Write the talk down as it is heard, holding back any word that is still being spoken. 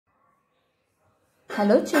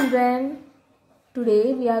Hello children,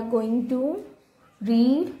 today we are going to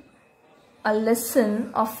read a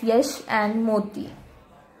lesson of Yash and Moti.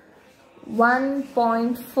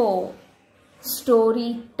 1.4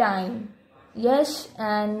 Story Time. Yash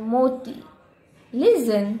and Moti.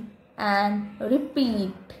 Listen and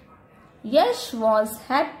repeat. Yash was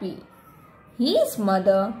happy. His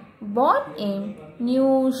mother bought him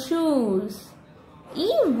new shoes. He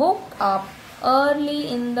woke up early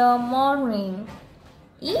in the morning.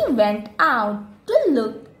 He went out to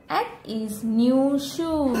look at his new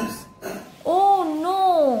shoes. Oh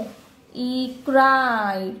no, he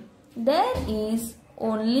cried. There is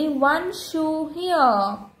only one shoe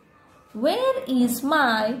here. Where is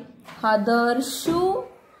my other shoe?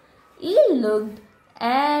 He looked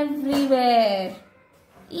everywhere.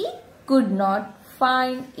 He could not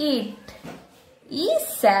find it. He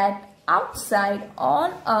sat outside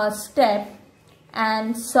on a step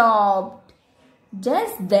and sobbed.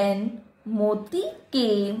 Just then Moti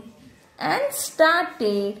came and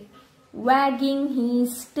started wagging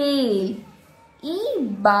his tail. He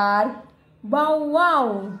barked, "Bow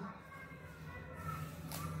wow."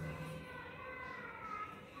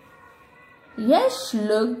 Yash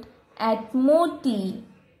looked at Moti.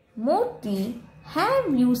 "Moti,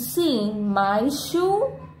 have you seen my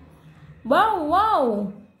shoe?" "Bow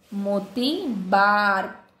wow." Moti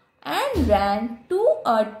barked and ran to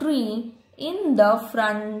a tree in the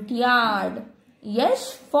front yard. Yash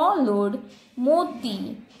followed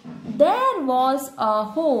Moti. There was a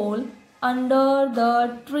hole under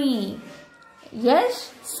the tree. Yash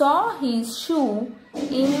saw his shoe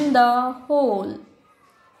in the hole.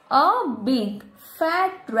 A big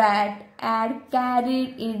fat rat had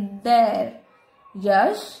carried it there.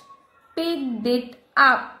 Yash picked it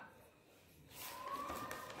up.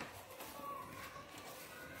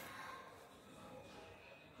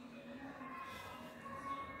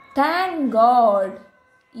 "Thank God,"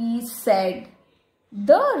 he said.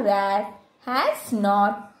 "The rat has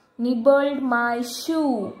not nibbled my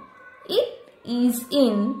shoe. It is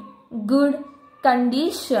in good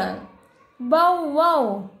condition." "Bow wow,"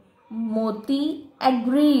 Moti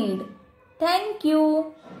agreed. "Thank you,"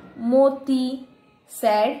 Moti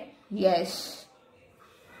said. Yes.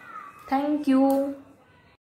 Thank you.